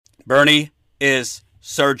Bernie is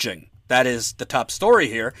surging. That is the top story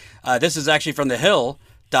here. This is actually from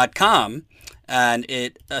thehill.com, and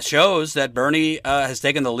it shows that Bernie has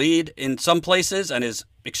taken the lead in some places and is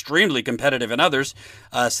extremely competitive in others.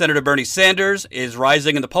 Senator Bernie Sanders is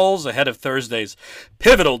rising in the polls ahead of Thursday's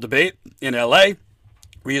pivotal debate in L.A.,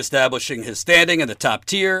 reestablishing his standing in the top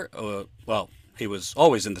tier. He was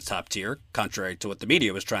always in the top tier, contrary to what the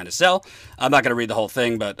media was trying to sell. I'm not going to read the whole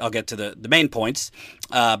thing, but I'll get to the main points.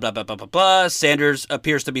 Blah, blah, blah, blah, blah. Sanders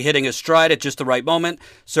appears to be hitting his stride at just the right moment,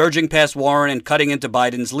 surging past Warren and cutting into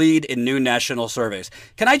Biden's lead in new national surveys.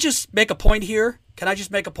 Can I just make a point here?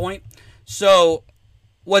 So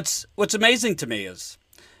what's amazing to me is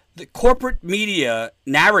the corporate media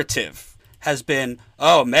narrative has been,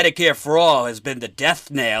 Medicare for All has been the death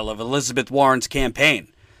knell of Elizabeth Warren's campaign.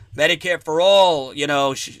 Medicare for All,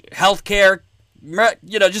 health care,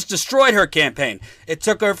 just destroyed her campaign. It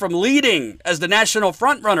took her from leading as the national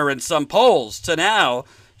frontrunner in some polls to now,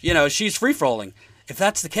 she's free-falling. If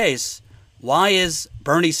that's the case, why is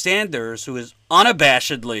Bernie Sanders, who is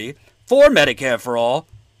unabashedly for Medicare for All,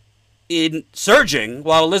 in surging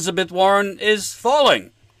while Elizabeth Warren is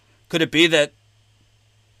falling? Could it be that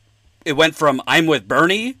it went from I'm with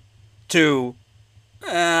Bernie to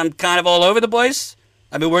I'm kind of all over the place?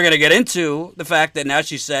 I mean, we're going to get into the fact that now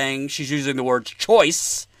she's saying she's using the word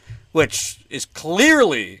choice, which is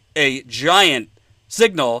clearly a giant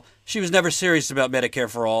signal. She was never serious about Medicare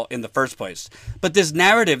for All in the first place. But this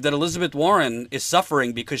narrative that Elizabeth Warren is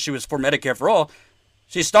suffering because she was for Medicare for All,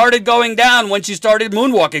 she started going down when she started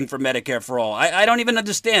moonwalking for Medicare for All. I don't even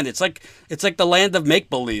understand. It's like the land of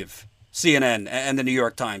make-believe, CNN and the New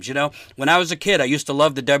York Times. When I was a kid, I used to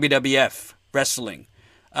love the WWF wrestling.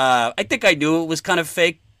 I think I knew it was kind of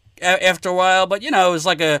fake after a while, but, it was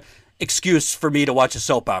like a excuse for me to watch a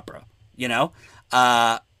soap opera,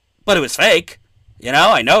 but it was fake.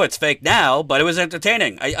 I know it's fake now, but it was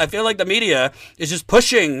entertaining. I feel like the media is just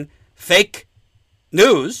pushing fake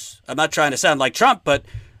news. I'm not trying to sound like Trump, but,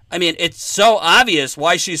 I mean, it's so obvious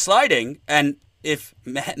why she's sliding, and if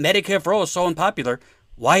Medicare for All is so unpopular,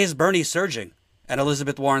 why is Bernie surging and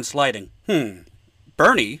Elizabeth Warren sliding?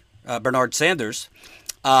 Bernie, Bernard Sanders,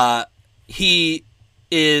 he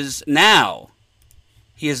is now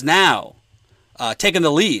taking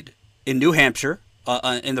the lead in New Hampshire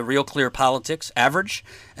in the Real Clear Politics average,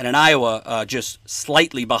 and in Iowa just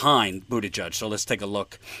slightly behind Buttigieg. So let's take a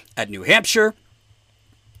look at New Hampshire.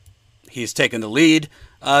 He's taken the lead.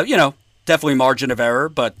 Definitely margin of error,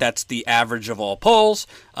 but that's the average of all polls.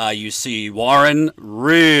 You see Warren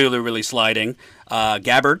really, really sliding.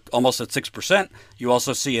 Gabbard almost at 6%. You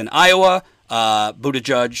also see in Iowa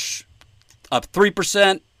Buttigieg up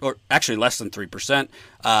 3%, or actually less than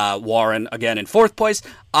 3%. Warren again in fourth place.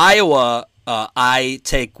 Iowa, I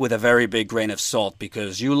take with a very big grain of salt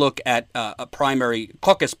because you look at a primary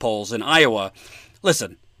caucus polls in Iowa.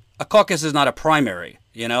 Listen, a caucus is not a primary.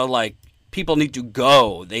 People need to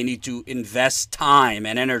go. They need to invest time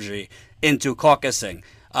and energy into caucusing.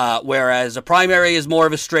 Whereas a primary is more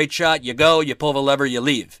of a straight shot. You go, you pull the lever, you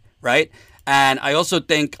leave, right? And I also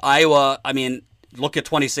think Iowa, look at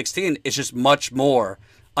 2016, it's just much more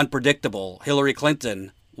unpredictable. Hillary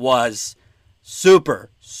Clinton was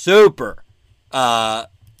super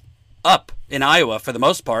up in Iowa for the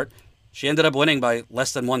most part. She ended up winning by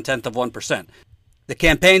less than 0.1%. The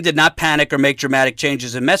campaign did not panic or make dramatic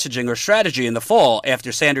changes in messaging or strategy in the fall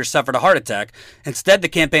after Sanders suffered a heart attack. Instead, the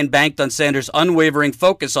campaign banked on Sanders' unwavering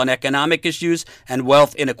focus on economic issues and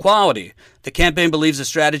wealth inequality. The campaign believes the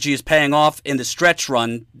strategy is paying off in the stretch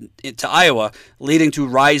run to Iowa, leading to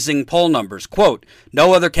rising poll numbers. Quote,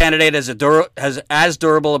 "No other candidate has as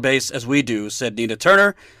durable a base as we do," said Nina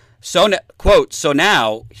Turner. Quote, "So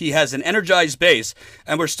now he has an energized base,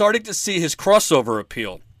 and we're starting to see his crossover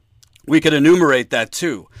appeal. We could enumerate that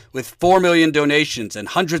too. With 4 million donations and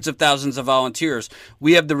hundreds of thousands of volunteers,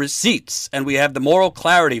 we have the receipts and we have the moral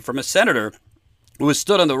clarity from a senator who has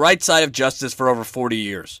stood on the right side of justice for over 40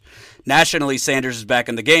 years. Nationally, Sanders is back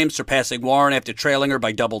in the game, surpassing Warren after trailing her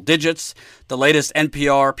by double digits. The latest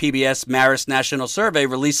NPR PBS Marist National Survey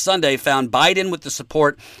released Sunday found Biden with the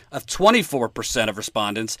support of 24% of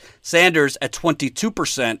respondents, Sanders at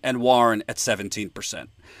 22%, and Warren at 17%.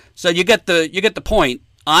 So you get the point.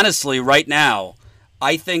 Honestly, right now,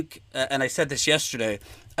 I think, and I said this yesterday,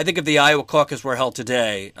 I think if the Iowa caucus were held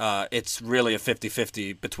today, it's really a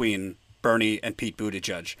 50-50 between Bernie and Pete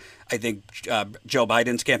Buttigieg. I think Joe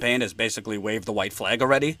Biden's campaign has basically waved the white flag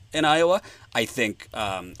already in Iowa. I think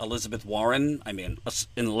Elizabeth Warren,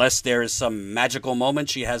 unless there is some magical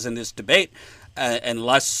moment she has in this debate,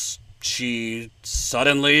 unless she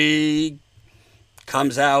suddenly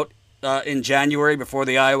comes out in January before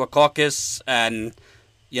the Iowa caucus and,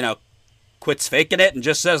 quits faking it and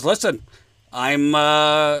just says, listen, I'm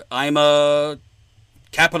a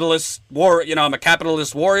capitalist I'm a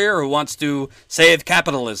capitalist warrior who wants to save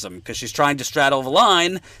capitalism, because she's trying to straddle the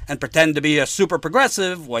line and pretend to be a super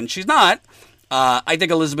progressive when she's not. I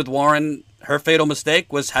think Elizabeth Warren, her fatal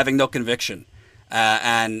mistake was having no conviction.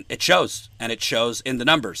 And it shows in the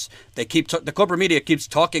numbers. The corporate media keeps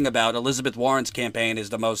talking about Elizabeth Warren's campaign is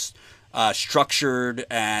the most structured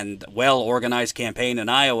and well-organized campaign in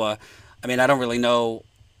Iowa. I mean, I don't really know.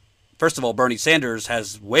 First of all, Bernie Sanders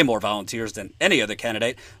has way more volunteers than any other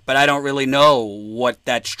candidate, but I don't really know what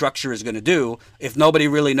that structure is going to do if nobody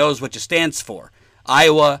really knows what it stands for.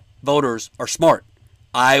 Iowa voters are smart.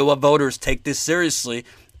 Iowa voters take this seriously,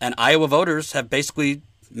 and Iowa voters have basically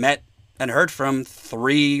met and heard from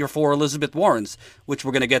 3 or 4 Elizabeth Warrens, which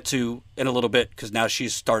we're going to get to in a little bit, because now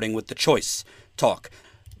she's starting with the choice talk.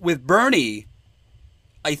 With Bernie,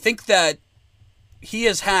 I think that he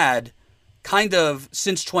has had kind of,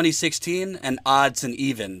 since 2016, an odds and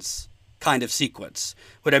evens kind of sequence.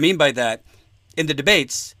 What I mean by that, in the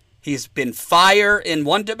debates, he's been fire in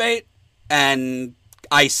one debate and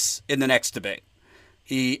ice in the next debate.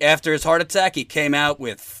 After his heart attack, he came out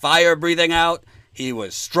with fire breathing out. He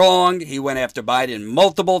was strong. He went after Biden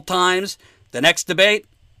multiple times. The next debate,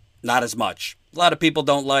 not as much. A lot of people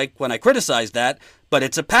don't like when I criticize that, but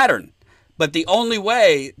it's a pattern. But the only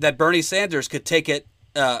way that Bernie Sanders could take it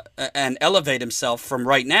and elevate himself from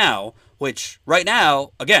right now, which right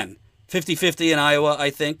now, again, 50-50 in Iowa, I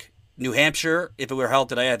think. New Hampshire, if it were held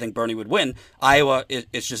today, I think Bernie would win. Iowa,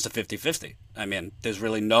 it's just a 50-50. I mean, there's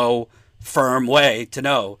really no firm way to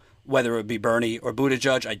know whether it would be Bernie or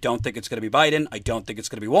Buttigieg. I don't think it's going to be Biden. I don't think it's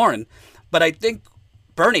going to be Warren. But I think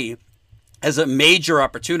Bernie has a major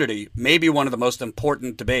opportunity, maybe one of the most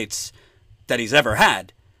important debates that he's ever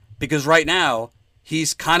had, because right now,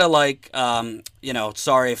 he's kind of like,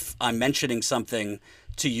 sorry if I'm mentioning something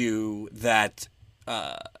to you that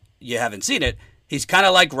you haven't seen it. He's kind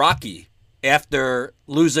of like Rocky after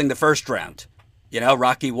losing the first round.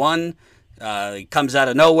 Rocky 1, he comes out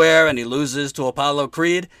of nowhere and he loses to Apollo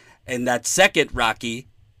Creed. In that second Rocky,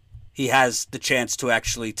 he has the chance to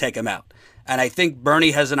actually take him out. And I think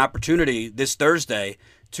Bernie has an opportunity this Thursday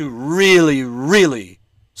to really, really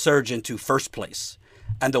surge into first place.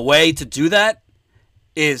 And the way to do that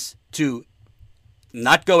is to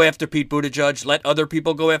not go after Pete Buttigieg, let other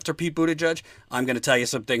people go after Pete Buttigieg. I'm going to tell you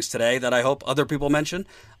some things today that I hope other people mention.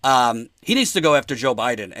 He needs to go after Joe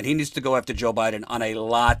Biden, and he needs to go after Joe Biden on a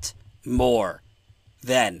lot more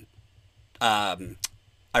than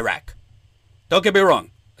Iraq. Don't get me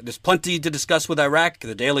wrong. There's plenty to discuss with Iraq.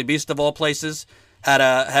 The Daily Beast, of all places, had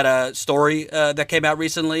a story that came out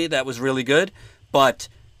recently that was really good. But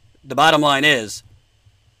the bottom line is,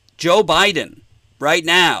 Joe Biden right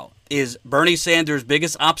now is Bernie Sanders'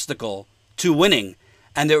 biggest obstacle to winning,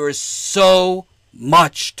 and there is so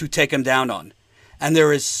much to take him down on. And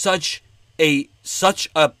there is such a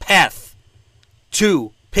path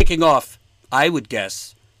to picking off, I would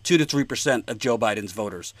guess, 2 to 3% of Joe Biden's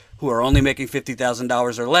voters who are only making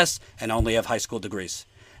 $50,000 or less and only have high school degrees.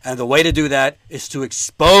 And the way to do that is to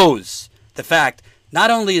expose the fact, not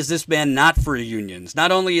only is this man not for unions,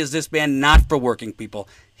 not only is this man not for working people,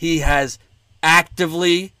 he has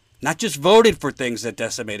actively not just voted for things that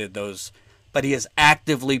decimated those, but he has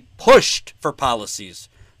actively pushed for policies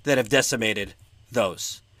that have decimated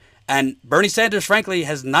those. And Bernie Sanders, frankly,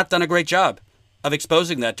 has not done a great job of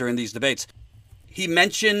exposing that during these debates. He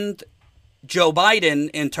mentioned Joe Biden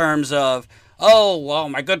in terms of, oh, well,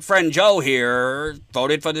 my good friend Joe here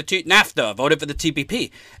voted for the NAFTA, voted for the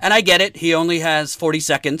TPP. And I get it. He only has 40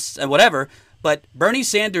 seconds and whatever. But Bernie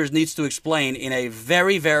Sanders needs to explain in a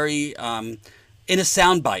very, very, in a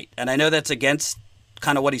soundbite. And I know that's against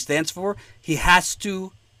kind of what he stands for. He has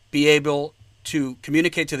to be able to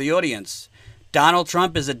communicate to the audience. Donald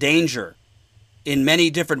Trump is a danger in many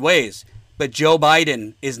different ways, but Joe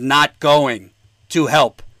Biden is not going to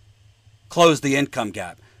help close the income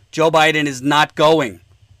gap. Joe Biden is not going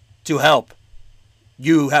to help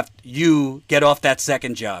you get off that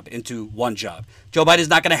second job into one job. Joe Biden is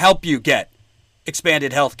not going to help you get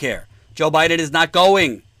expanded health care. Joe Biden is not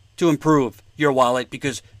going to improve your wallet,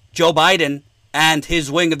 because Joe Biden and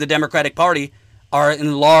his wing of the Democratic Party are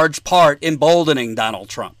in large part emboldening Donald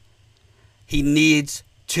Trump. He needs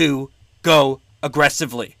to go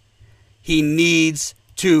aggressively. He needs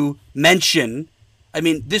to mention, I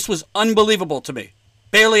mean, this was unbelievable to me.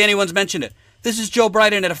 Barely anyone's mentioned it. This is Joe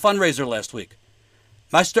Biden at a fundraiser last week.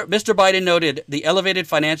 Mr. Biden noted the elevated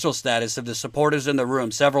financial status of the supporters in the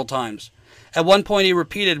room several times. At one point, he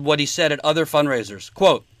repeated what he said at other fundraisers.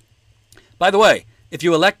 Quote, By the way, if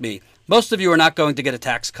you elect me, most of you are not going to get a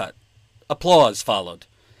tax cut. Applause followed.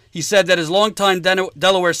 He said that as longtime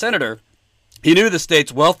Delaware senator, he knew the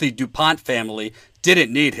state's wealthy DuPont family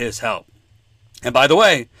didn't need his help. And by the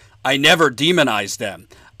way, I never demonized them.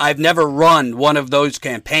 I've never run one of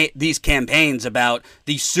these campaigns about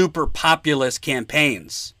these super populist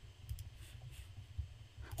campaigns.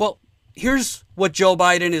 Well, here's what Joe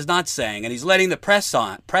Biden is not saying, and he's letting the press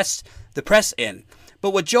in.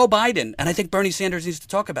 But what Joe Biden, and I think Bernie Sanders needs to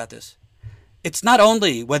talk about this, it's not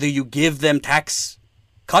only whether you give them tax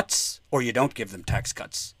cuts or you don't give them tax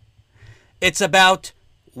cuts. It's about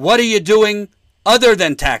what are you doing other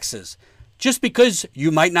than taxes. Just because you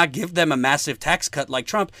might not give them a massive tax cut like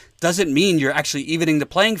Trump doesn't mean you're actually evening the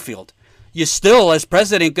playing field. You're still, as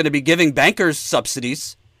president, going to be giving bankers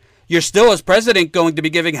subsidies. You're still, as president, going to be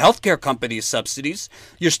giving healthcare companies subsidies.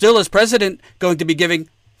 You're still, as president, going to be giving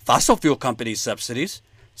fossil fuel companies subsidies.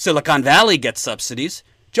 Silicon Valley gets subsidies.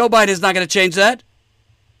 Joe Biden's not going to change that.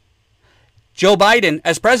 Joe Biden,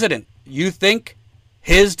 as president, you think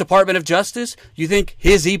his Department of Justice, you think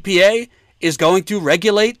his EPA is going to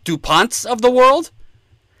regulate DuPonts of the world?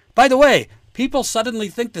 By the way, people suddenly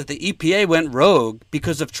think that the EPA went rogue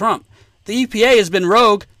because of Trump. The EPA has been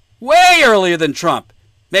rogue way earlier than Trump.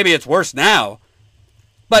 Maybe it's worse now.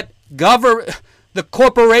 But the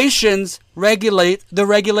corporations regulate the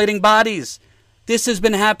regulating bodies. This has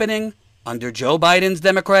been happening under Joe Biden's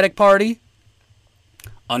Democratic Party,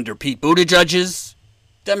 under Pete Buttigieg's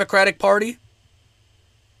Democratic Party.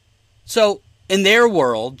 So, in their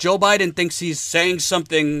world, Joe Biden thinks he's saying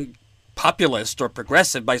something populist or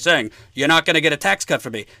progressive by saying, you're not going to get a tax cut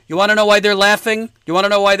from me. You want to know why they're laughing? You want to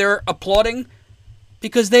know why they're applauding?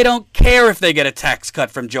 Because they don't care if they get a tax cut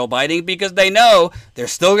from Joe Biden, because they know they're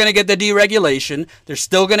still going to get the deregulation. They're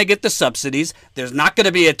still going to get the subsidies. There's not going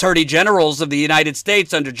to be attorney generals of the United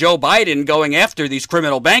States under Joe Biden going after these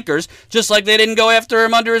criminal bankers, just like they didn't go after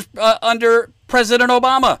him under President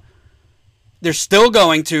Obama. They're still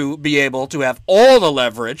going to be able to have all the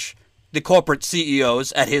leverage, the corporate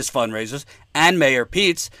CEOs at his fundraisers and Mayor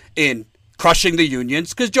Pete's, in crushing the unions,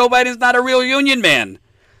 because Joe Biden's not a real union man.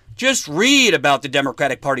 Just read about the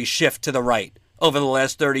Democratic Party's shift to the right over the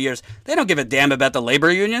last 30 years. They don't give a damn about the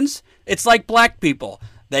labor unions. It's like black people.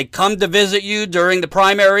 They come to visit you during the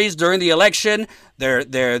primaries, during the election.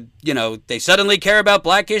 They suddenly care about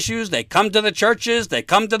black issues. They come to the churches. They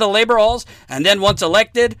come to the labor halls. And then once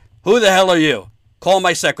elected, who the hell are you? Call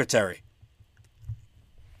my secretary.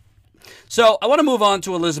 So I want to move on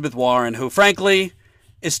to Elizabeth Warren, who frankly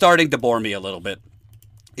is starting to bore me a little bit.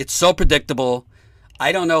 It's so predictable.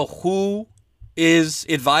 I don't know who is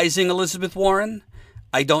advising Elizabeth Warren.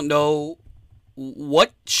 I don't know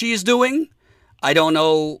what she's doing. I don't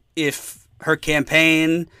know if her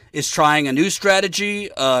campaign is trying a new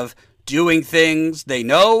strategy of doing things they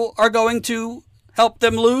know are going to help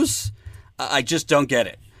them lose. I just don't get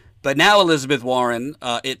it. But now Elizabeth Warren,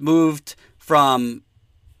 it moved from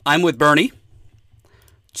I'm with Bernie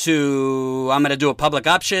to I'm going to do a public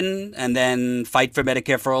option and then fight for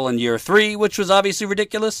Medicare for all in year 3, which was obviously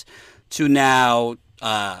ridiculous, to now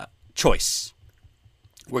choice.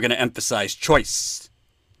 We're going to emphasize choice.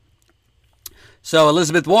 So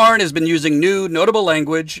Elizabeth Warren has been using new notable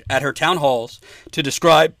language at her town halls to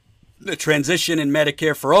describe the transition in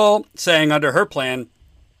Medicare for all, saying under her plan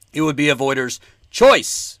it would be a voter's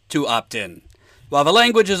choice to opt in. While the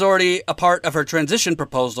language is already a part of her transition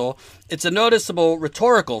proposal, it's a noticeable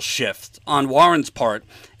rhetorical shift on Warren's part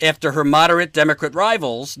after her moderate Democrat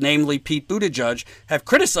rivals, namely Pete Buttigieg, have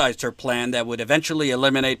criticized her plan that would eventually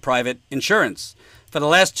eliminate private insurance. For the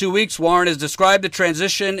last 2 weeks, Warren has described the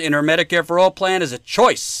transition in her Medicare for All plan as a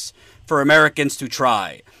choice for Americans to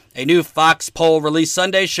try. A new Fox poll released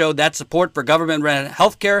Sunday showed that support for government-run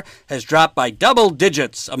health care has dropped by double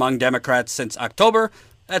digits among Democrats since October.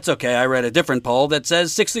 That's okay. I read a different poll that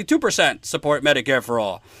says 62% support Medicare for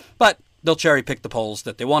all. But they'll cherry pick the polls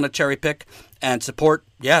that they want to cherry pick. And support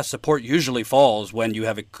usually falls when you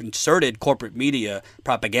have a concerted corporate media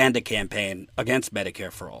propaganda campaign against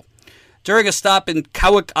Medicare for all. During a stop in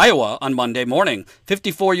Kowik, Iowa on Monday morning,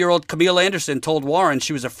 54-year-old Camille Anderson told Warren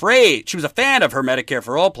she was a fan of her Medicare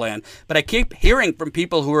for All plan, but I keep hearing from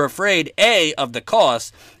people who are afraid, A, of the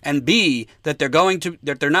cost, and B, that they're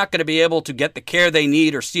not going to be able to get the care they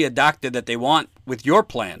need or see a doctor that they want with your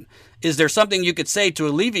plan. Is there something you could say to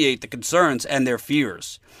alleviate the concerns and their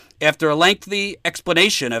fears? After a lengthy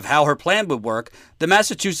explanation of how her plan would work, the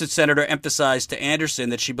Massachusetts senator emphasized to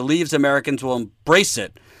Anderson that she believes Americans will embrace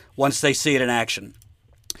it once they see it in action.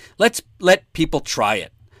 Let's let people try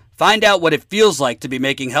it. Find out what it feels like to be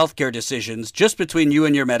making healthcare decisions just between you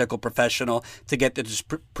and your medical professional to get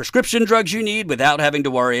the prescription drugs you need without having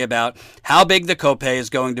to worry about how big the copay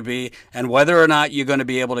is going to be and whether or not you're going to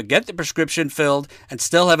be able to get the prescription filled and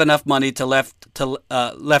still have enough money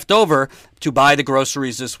left over to buy the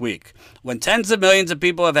groceries this week. When tens of millions of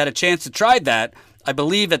people have had a chance to try that, I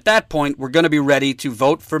believe at that point we're going to be ready to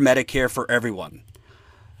vote for Medicare for everyone.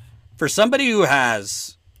 For somebody who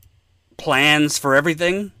has plans for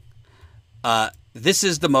everything, this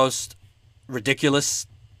is the most ridiculous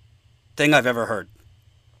thing I've ever heard.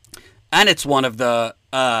 And it's one of the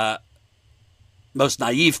most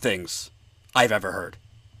naive things I've ever heard.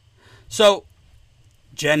 So,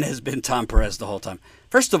 Jen has been Tom Perez the whole time.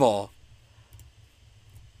 First of all,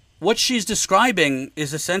 what she's describing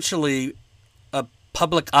is essentially a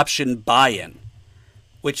public option buy-in,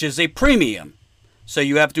 which is a premium. So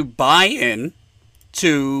you have to buy in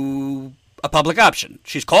to a public option.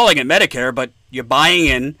 She's calling it Medicare, but you're buying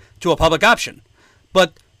in to a public option.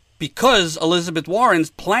 But because Elizabeth Warren's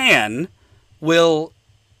plan will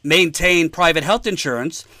maintain private health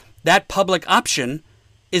insurance, that public option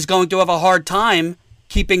is going to have a hard time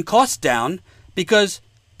keeping costs down because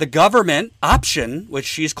the government option, which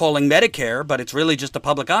she's calling Medicare, but it's really just a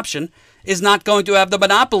public option, is not going to have the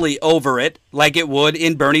monopoly over it like it would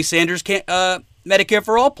in Bernie Sanders' Medicare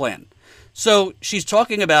for All plan. So she's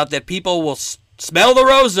talking about that people will smell the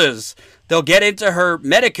roses. They'll get into her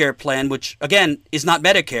Medicare plan, which, again, is not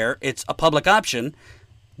Medicare. It's a public option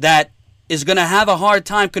that is going to have a hard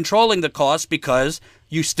time controlling the cost because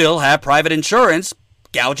you still have private insurance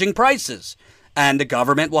gouging prices, and the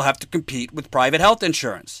government will have to compete with private health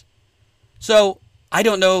insurance. So I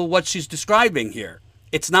don't know what she's describing here.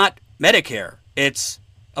 It's not Medicare. It's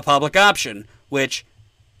a public option, which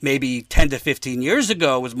maybe 10 to 15 years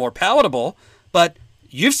ago was more palatable, but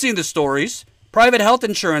you've seen the stories. Private health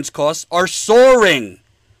insurance costs are soaring.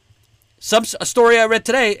 A story I read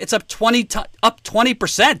today, it's up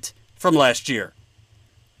 20% from last year.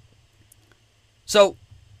 So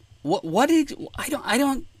I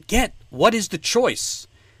don't get what is the choice.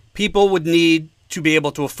 People would need to be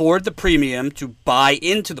able to afford the premium to buy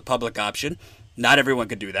into the public option. Not everyone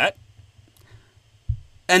could do that.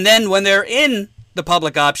 And then when they're in the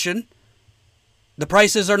public option, the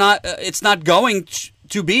prices are not, it's not going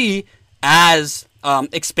to be as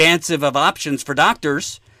expansive of options for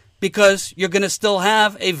doctors because you're going to still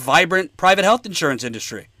have a vibrant private health insurance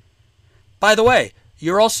industry. By the way,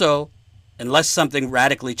 you're also, unless something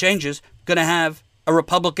radically changes, going to have a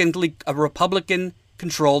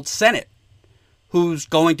Republican-controlled Senate who's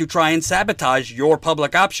going to try and sabotage your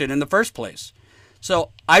public option in the first place. So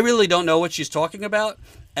I really don't know what she's talking about.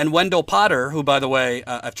 And Wendell Potter, who, by the way,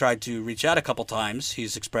 I've tried to reach out a couple times.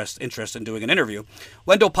 He's expressed interest in doing an interview.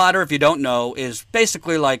 Wendell Potter, if you don't know, is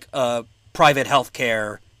basically like a private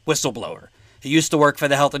healthcare whistleblower. He used to work for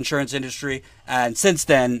the health insurance industry, and since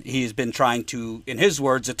then he's been trying to, in his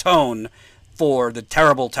words, atone for the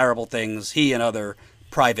terrible, terrible things he and other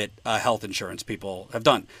private health insurance people have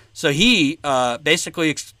done. So he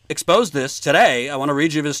basically exposed this today. I want to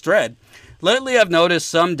read you this thread. Lately, I've noticed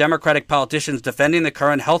some Democratic politicians defending the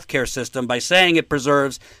current healthcare system by saying it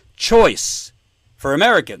preserves choice for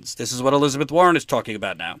Americans. This is what Elizabeth Warren is talking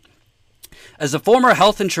about now. As a former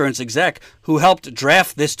health insurance exec who helped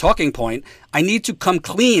draft this talking point, I need to come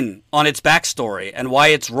clean on its backstory and why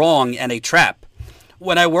it's wrong and a trap.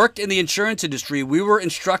 When I worked in the insurance industry, we were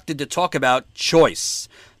instructed to talk about choice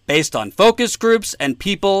based on focus groups and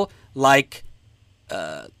people like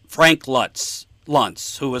Frank Luntz,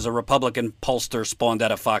 who was a Republican pollster spawned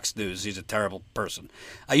out of Fox News. He's a terrible person.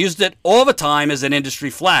 I used it all the time as an industry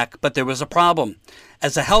flack, but there was a problem.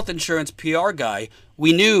 As a health insurance PR guy,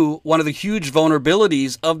 we knew one of the huge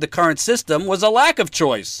vulnerabilities of the current system was a lack of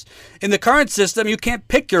choice. In the current system, you can't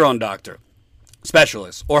pick your own doctor,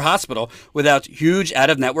 specialist, or hospital without huge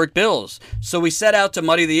out-of-network bills. So we set out to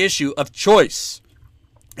muddy the issue of choice.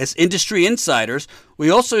 As industry insiders, we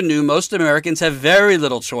also knew most Americans have very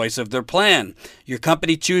little choice of their plan. Your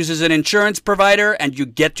company chooses an insurance provider, and you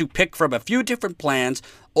get to pick from a few different plans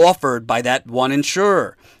offered by that one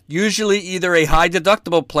insurer, usually either a high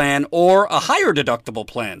deductible plan or a higher deductible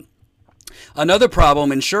plan. Another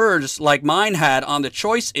problem insurers like mine had on the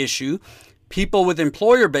choice issue: people with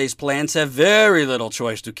employer-based plans have very little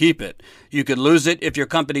choice to keep it. You could lose it if your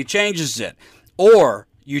company changes it, or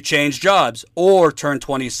you change jobs, or turn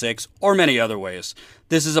 26, or many other ways.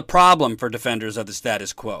 This is a problem for defenders of the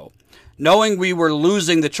status quo. Knowing we were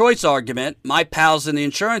losing the choice argument, my pals in the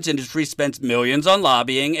insurance industry spent millions on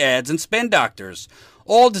lobbying, ads, and spin doctors.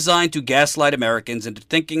 all designed to gaslight Americans into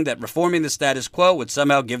thinking that reforming the status quo would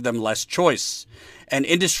somehow give them less choice. An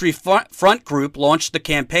industry front group launched the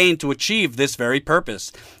campaign to achieve this very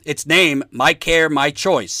purpose. Its name, My Care, My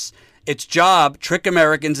Choice. Its job, trick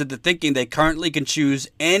Americans into thinking they currently can choose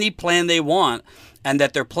any plan they want and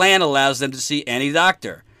that their plan allows them to see any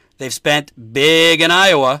doctor. They've spent big in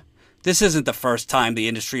Iowa. This isn't the first time the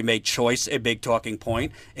industry made choice a big talking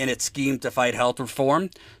point in its scheme to fight health reform.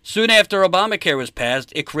 Soon after Obamacare was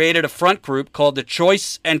passed, it created a front group called the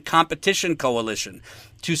Choice and Competition Coalition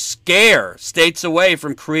to scare states away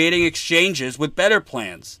from creating exchanges with better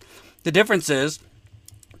plans. The difference is,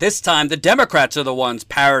 this time the Democrats are the ones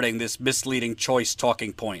parroting this misleading choice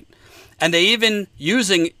talking point. And they even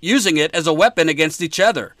using it as a weapon against each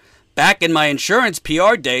other. Back in my insurance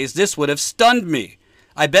PR days, this would have stunned me.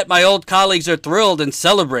 I bet my old colleagues are thrilled and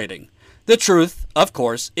celebrating. The truth, of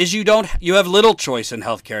course, is you have little choice in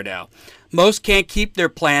healthcare now. Most can't keep their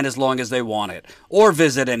plan as long as they want it, or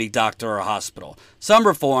visit any doctor or hospital. Some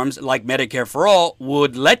reforms, like Medicare for All,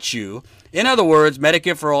 would let you. In other words,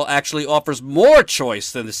 Medicare for All actually offers more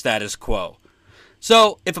choice than the status quo.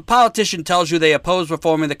 So, if a politician tells you they oppose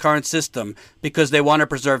reforming the current system because they want to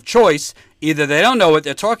preserve choice, either they don't know what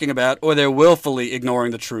they're talking about or they're willfully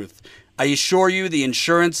ignoring the truth. I assure you the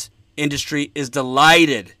insurance industry is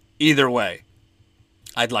delighted either way.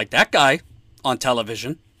 I'd like that guy on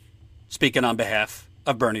television speaking on behalf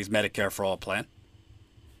of Bernie's Medicare for All plan.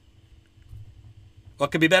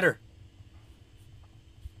 What could be better?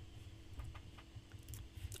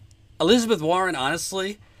 Elizabeth Warren,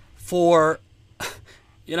 honestly, for,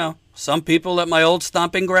 some people at my old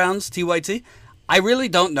stomping grounds, TYT, I really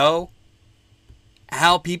don't know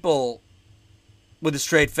how people with a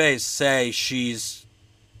straight face say she's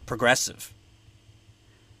progressive.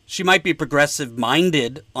 She might be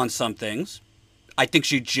progressive-minded on some things. I think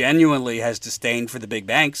she genuinely has disdain for the big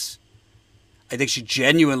banks. I think she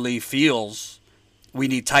genuinely feels we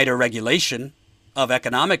need tighter regulation of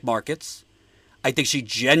economic markets. I think she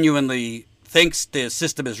genuinely thinks the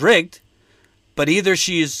system is rigged, but either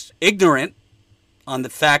she's ignorant on the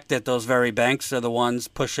fact that those very banks are the ones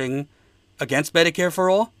pushing against Medicare for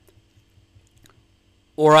All,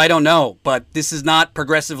 or I don't know, but this is not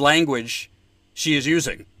progressive language she is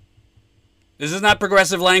using. This is not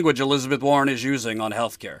progressive language Elizabeth Warren is using on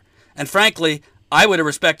healthcare. And frankly, I would have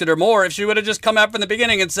respected her more if she would have just come out from the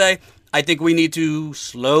beginning and say, I think we need to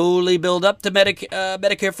slowly build up to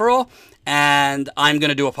Medicare for All, and I'm going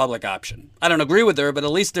to do a public option. I don't agree with her, but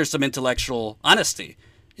at least there's some intellectual honesty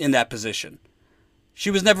in that position.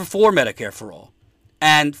 She was never for Medicare for All.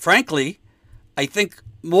 And frankly, I think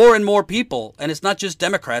more and more people, and it's not just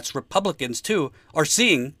Democrats, Republicans too, are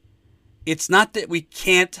seeing it's not that we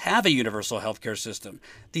can't have a universal healthcare system.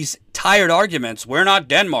 These tired arguments, we're not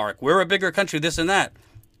Denmark, we're a bigger country, this and that,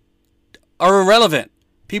 are irrelevant.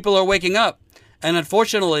 People are waking up. And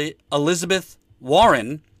unfortunately, Elizabeth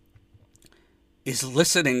Warren is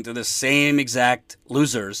listening to the same exact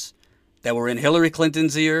losers that were in Hillary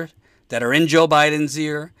Clinton's ear, that are in Joe Biden's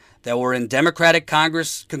ear, that were in Democratic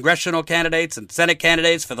congressional candidates and Senate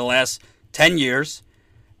candidates for the last 10 years.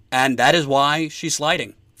 And that is why she's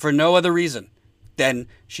sliding. For no other reason than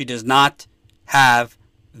she does not have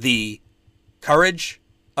the courage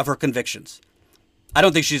of her convictions. I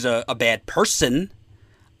don't think she's a bad person.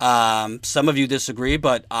 Some of you disagree,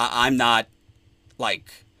 but I'm not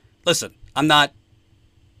listen,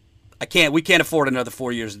 we can't afford another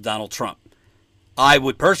 4 years of Donald Trump. I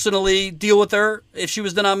would personally deal with her if she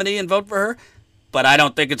was the nominee and vote for her, but I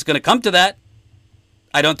don't think it's going to come to that.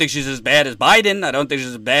 I don't think she's as bad as Biden. I don't think she's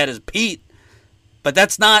as bad as Pete. But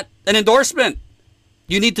that's not an endorsement.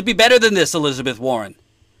 You need to be better than this, Elizabeth Warren.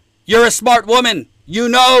 You're a smart woman. You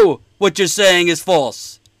know what you're saying is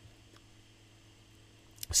false.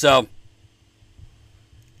 So,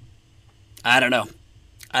 I don't know.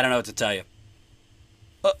 I don't know what to tell you.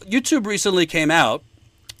 YouTube recently came out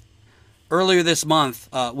earlier this month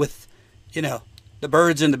with, the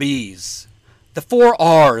birds and the bees. The 4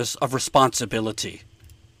 R's of responsibility.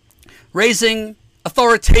 Raising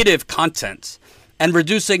authoritative content and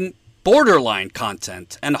reducing borderline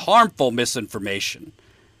content and harmful misinformation.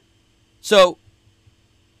 So,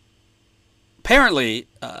 apparently,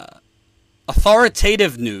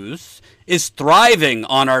 authoritative news is thriving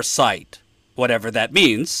on our site, whatever that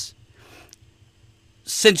means.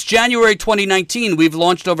 Since January 2019, we've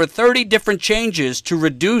launched over 30 different changes to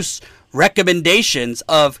reduce recommendations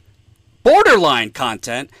of borderline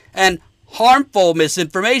content and harmful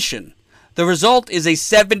misinformation. The result is a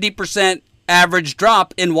 70% average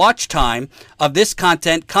drop in watch time of this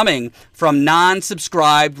content coming from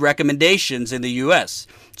non-subscribed recommendations in the U.S.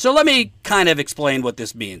 So let me kind of explain what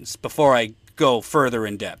this means before I go further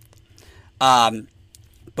in depth.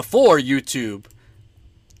 Before YouTube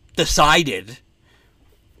decided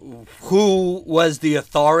who was the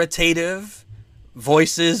authoritative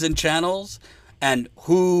voices and channels and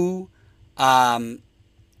who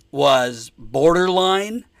was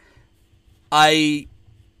borderline, I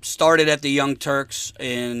started at the Young Turks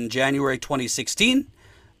in January 2016.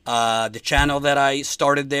 The channel that I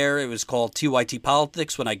started there, it was called TYT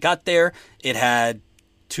Politics. When I got there, it had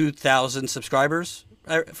 2,000 subscribers,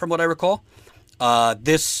 from what I recall.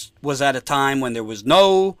 This was at a time when there was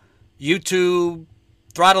no YouTube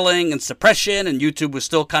throttling and suppression, and YouTube was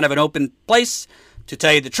still kind of an open place. To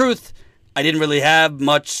tell you the truth, I didn't really have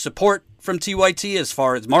much support from TYT as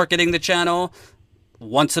far as marketing the channel.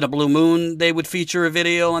 Once in a blue moon, they would feature a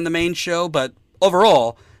video on the main show, but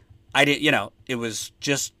overall, I didn't, it was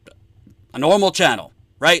just a normal channel,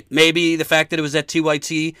 right? Maybe the fact that it was at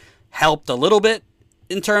TYT helped a little bit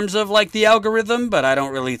in terms of like the algorithm, but I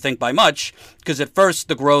don't really think by much, because at first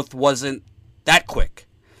the growth wasn't that quick.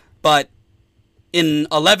 But in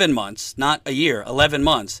 11 months, not a year, 11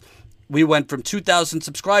 months, we went from 2,000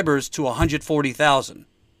 subscribers to 140,000,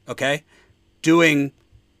 okay? Doing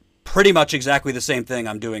pretty much exactly the same thing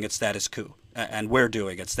I'm doing at Status Coup, and we're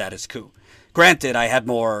doing at Status Coup. Granted, I had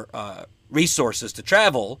more resources to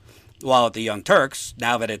travel while at the Young Turks.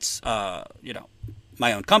 Now that it's,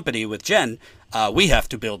 my own company with Jen, we have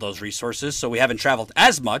to build those resources, so we haven't traveled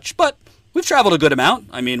as much, but we've traveled a good amount.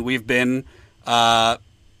 I mean, we've been, look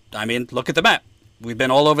at the map. We've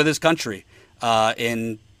been all over this country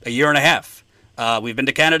in a year and a half. We've been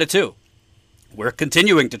to Canada, too. We're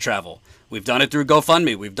continuing to travel. We've done it through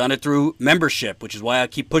GoFundMe. We've done it through membership, which is why I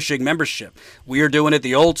keep pushing membership. We are doing it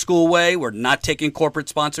the old school way. We're not taking corporate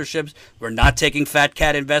sponsorships. We're not taking fat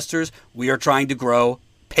cat investors. We are trying to grow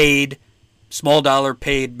paid, small dollar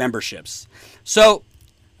paid memberships. So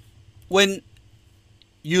when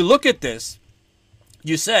you look at this,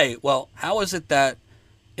 you say, well, how is it that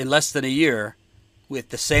in less than a year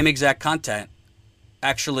with the same exact content,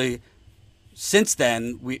 actually since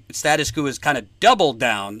then, Status Coup has kind of doubled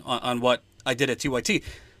down on what I did at TYT.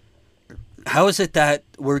 How is it that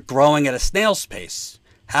we're growing at a snail's pace?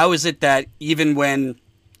 How is it that even when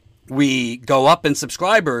we go up in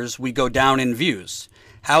subscribers, we go down in views?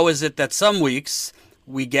 How is it that some weeks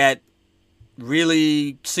we get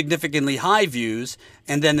really significantly high views,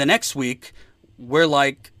 and then the next week we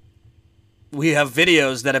have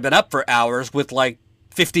videos that have been up for hours with like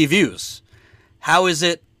 50 views? How is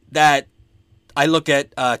it that I look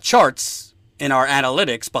at charts in our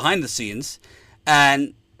analytics behind the scenes,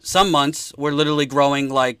 and some months we're literally growing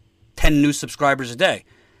like 10 new subscribers a day?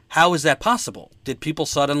 How is that possible? Did people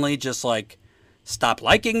suddenly just like stop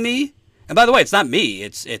liking me? And by the way, it's not me.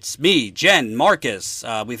 It's me, Jen, Marcus.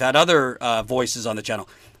 We've had other voices on the channel.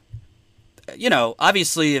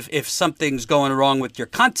 Obviously, if something's going wrong with your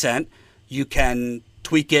content, you can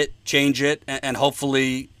tweak it, change it, and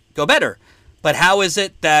hopefully go better. But how is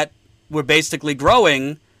it that we're basically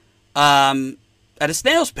growing at a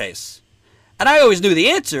snail's pace? And I always knew the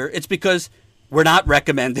answer. It's because we're not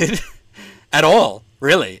recommended at all,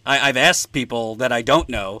 really. I've asked people that I don't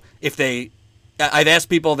know I've asked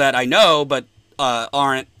people that I know but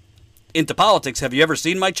aren't into politics, have you ever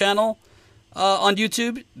seen my channel on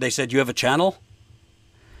YouTube? They said, you have a channel?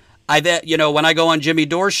 When I go on Jimmy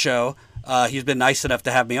Dore's show, he's been nice enough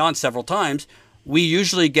to have me on several times. We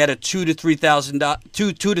usually get a 2,000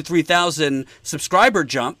 to 3,000 subscriber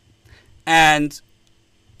jump, and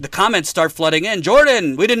the comments start flooding in.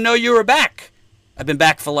 Jordan, we didn't know you were back. I've been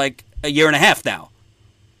back for like a year and a half now.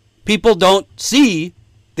 People don't see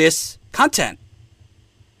this content.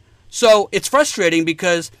 So it's frustrating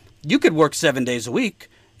because you could work 7 days a week.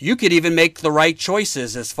 You could even make the right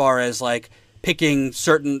choices as far as like picking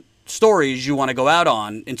certain stories you want to go out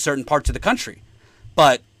on in certain parts of the country.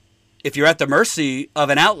 But if you're at the mercy of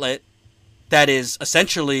an outlet that is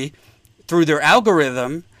essentially, through their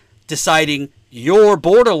algorithm, deciding you're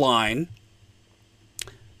borderline,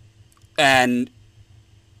 and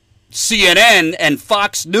CNN and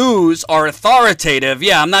Fox News are authoritative.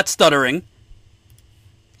 Yeah, I'm not stuttering.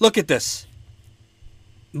 Look at this.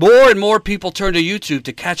 More and more people turn to YouTube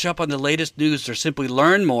to catch up on the latest news or simply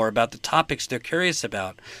learn more about the topics they're curious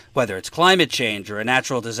about, whether it's climate change or a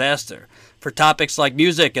natural disaster. For topics like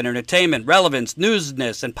music and entertainment, relevance,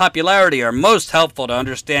 newsness, and popularity are most helpful to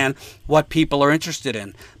understand what people are interested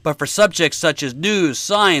in. But for subjects such as news,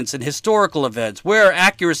 science, and historical events, where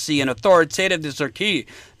accuracy and authoritativeness are key,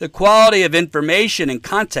 the quality of information and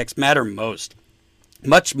context matter most,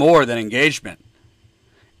 much more than engagement.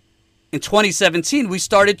 In 2017, we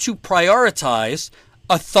started to prioritize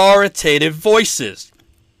authoritative voices,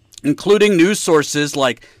 including news sources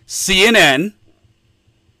like CNN,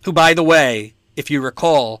 who, by the way, if you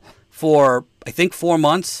recall, for I think 4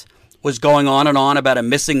 months was going on and on about a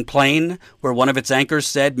missing plane where one of its anchors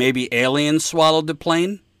said maybe aliens swallowed the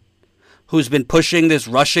plane, who's been pushing this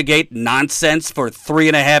Russiagate nonsense for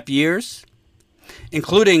 3.5 years,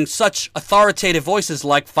 including such authoritative voices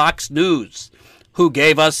like Fox News, who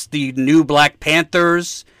gave us the new Black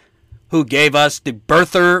Panthers, who gave us the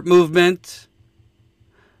birther movement,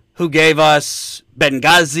 who gave us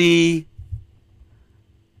Benghazi,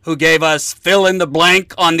 who gave us fill in the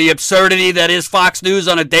blank on the absurdity that is Fox News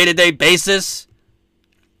on a day-to-day basis,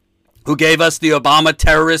 who gave us the Obama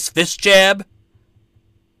terrorist fist jab.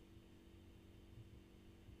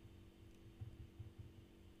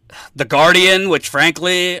 The Guardian, which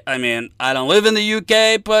frankly, I mean, I don't live in the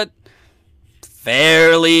UK, but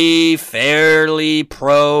fairly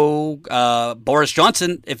pro Boris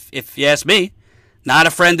Johnson, if you ask me. Not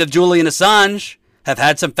a friend of Julian Assange. Have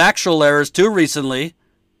had some factual errors too recently.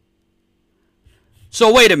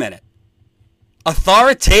 So wait a minute.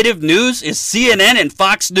 Authoritative news is CNN and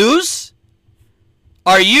Fox News?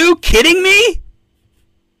 Are you kidding me?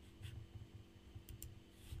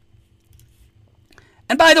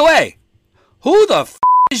 And by the way, who the f***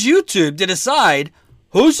 is YouTube to decide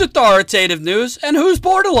who's authoritative news and who's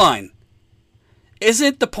borderline?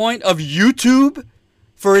 Isn't the point of YouTube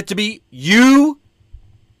for it to be you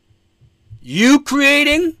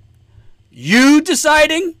creating, you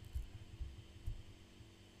deciding?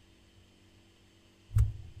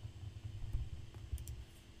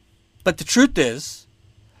 But the truth is,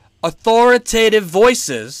 authoritative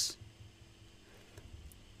voices,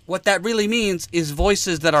 what that really means is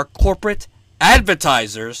voices that our corporate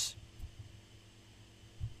advertisers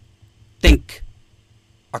think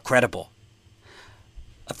are credible.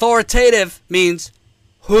 Authoritative means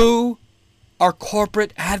who our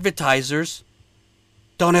corporate advertisers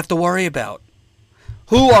don't have to worry about.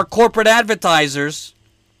 Who our corporate advertisers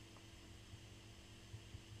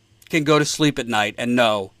can go to sleep at night and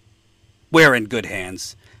know we're in good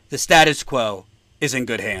hands. The status quo is in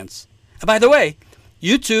good hands. And by the way,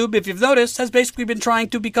 YouTube, if you've noticed, has basically been trying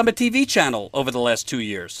to become a TV channel over the last 2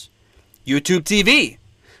 years. YouTube TV.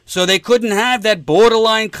 So they couldn't have that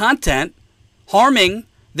borderline content harming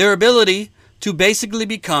their ability to basically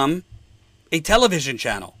become a television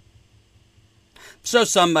channel. So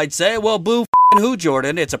some might say, well, boo who,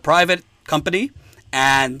 Jordan? It's a private company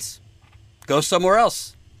and go somewhere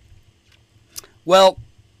else. Well,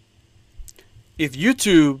 if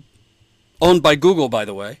YouTube, owned by Google, by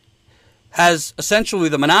the way, has essentially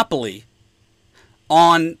the monopoly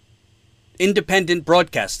on independent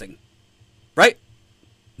broadcasting, right?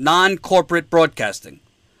 Non-corporate broadcasting,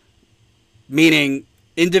 meaning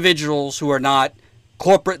individuals who are not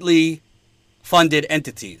corporately funded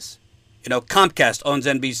entities. You know, Comcast owns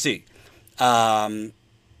NBC.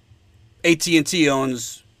 AT&T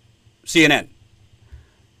owns CNN.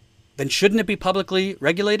 Then shouldn't it be publicly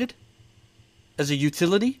regulated as a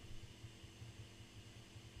utility?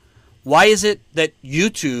 Why is it that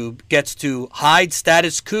YouTube gets to hide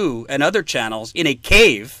Status Quo and other channels in a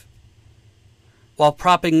cave while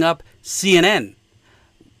propping up CNN?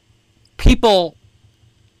 People,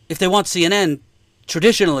 if they want CNN,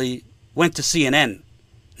 traditionally went to CNN,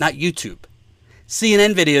 not YouTube.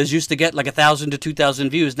 CNN videos used to get like 1,000 to 2,000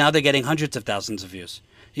 views. Now they're getting hundreds of thousands of views.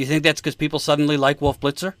 Do you think that's because people suddenly like Wolf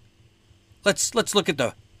Blitzer? Let's look at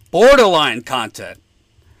the borderline content.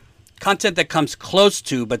 Content that comes close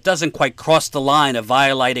to but doesn't quite cross the line of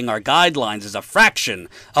violating our guidelines is a fraction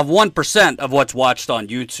of 1% of what's watched on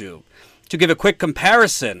YouTube. To give a quick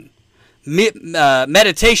comparison,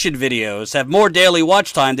 meditation videos have more daily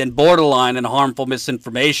watch time than borderline and harmful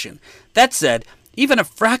misinformation. That said, even a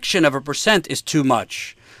fraction of a percent is too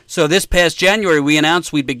much. So this past January, we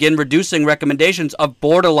announced we begin reducing recommendations of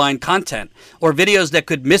borderline content or videos that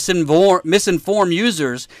could misinform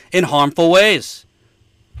users in harmful ways.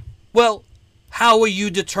 Well, how are you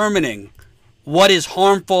determining what is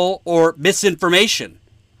harmful or misinformation?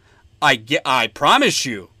 I promise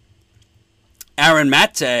you, Aaron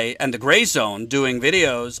Mate and the Gray Zone doing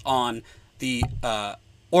videos on the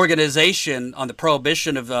organization on the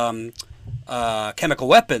prohibition of chemical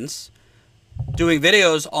weapons, doing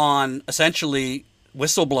videos on essentially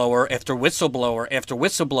whistleblower after whistleblower after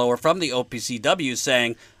whistleblower from the OPCW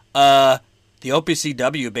saying the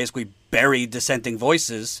OPCW basically buried dissenting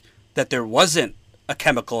voices that there wasn't a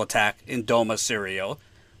chemical attack in Douma, Syria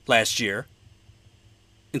last year,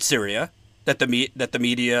 in Syria, that the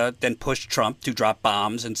media then pushed Trump to drop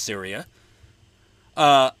bombs in Syria.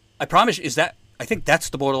 I promise you, I think that's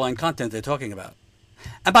the borderline content they're talking about.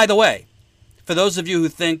 And by the way, for those of you who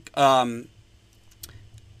think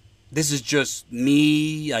this is just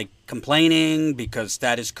me like complaining because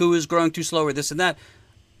status quo is growing too slow or this and that,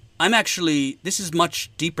 this is much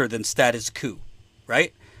deeper than status quo,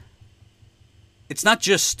 right? It's not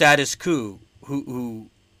just status quo who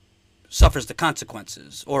suffers the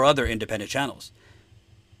consequences or other independent channels.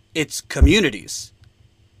 It's communities.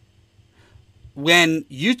 When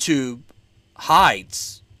YouTube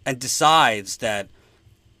hides and decides that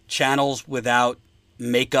channels without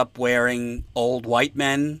makeup wearing old white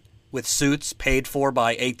men with suits paid for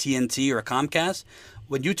by AT&T or Comcast,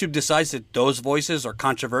 when YouTube decides that those voices are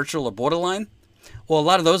controversial or borderline, well, a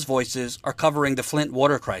lot of those voices are covering the Flint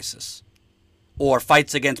water crisis or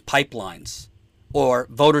fights against pipelines or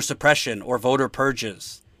voter suppression or voter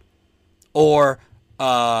purges or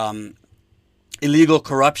illegal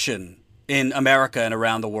corruption in America and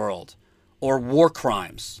around the world or war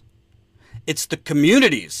crimes. It's the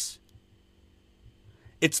communities.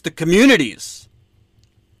 It's the communities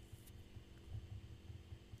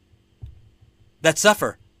that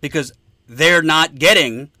suffer because they're not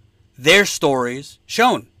getting their stories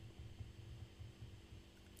shown.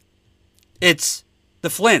 It's the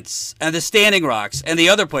Flints and the Standing Rocks and the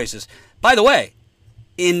other places. By the way,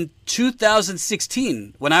 in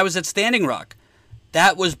 2016, when I was at Standing Rock,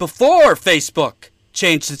 that was before Facebook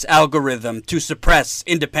changed its algorithm to suppress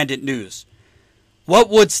independent news. What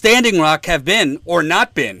would Standing Rock have been or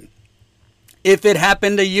not been if it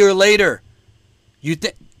happened a year later?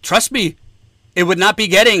 Trust me, it would not be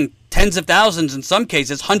getting tens of thousands, in some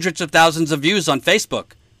cases hundreds of thousands of views on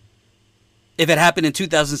Facebook if it happened in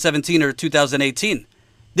 2017 or 2018.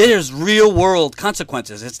 There's real world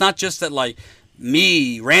consequences. It's not just that like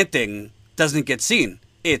me ranting doesn't get seen.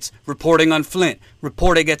 It's reporting on Flint,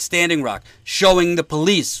 reporting at Standing Rock, showing the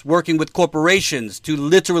police working with corporations to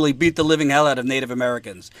literally beat the living hell out of Native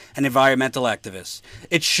Americans and environmental activists.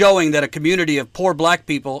 It's showing that a community of poor black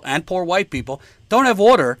people and poor white people don't have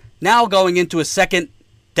water, now going into a second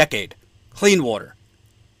decade. Clean water.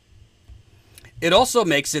 It also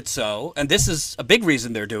makes it so, and this is a big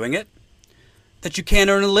reason they're doing it, that you can't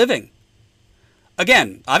earn a living.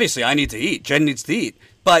 Again, obviously I need to eat. Jen needs to eat.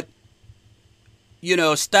 But you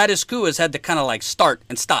know, status quo has had to kind of like start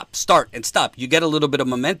and stop. You get a little bit of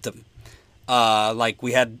momentum. Like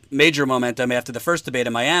we had major momentum after the first debate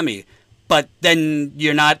in Miami. But then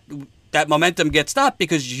that momentum gets stopped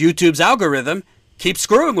because YouTube's algorithm keeps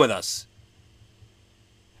screwing with us.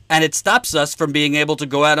 And it stops us from being able to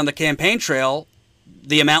go out on the campaign trail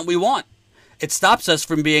the amount we want. It stops us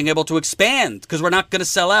from being able to expand because we're not going to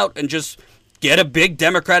sell out and just get a big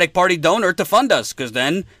Democratic Party donor to fund us because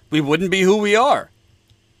then we wouldn't be who we are.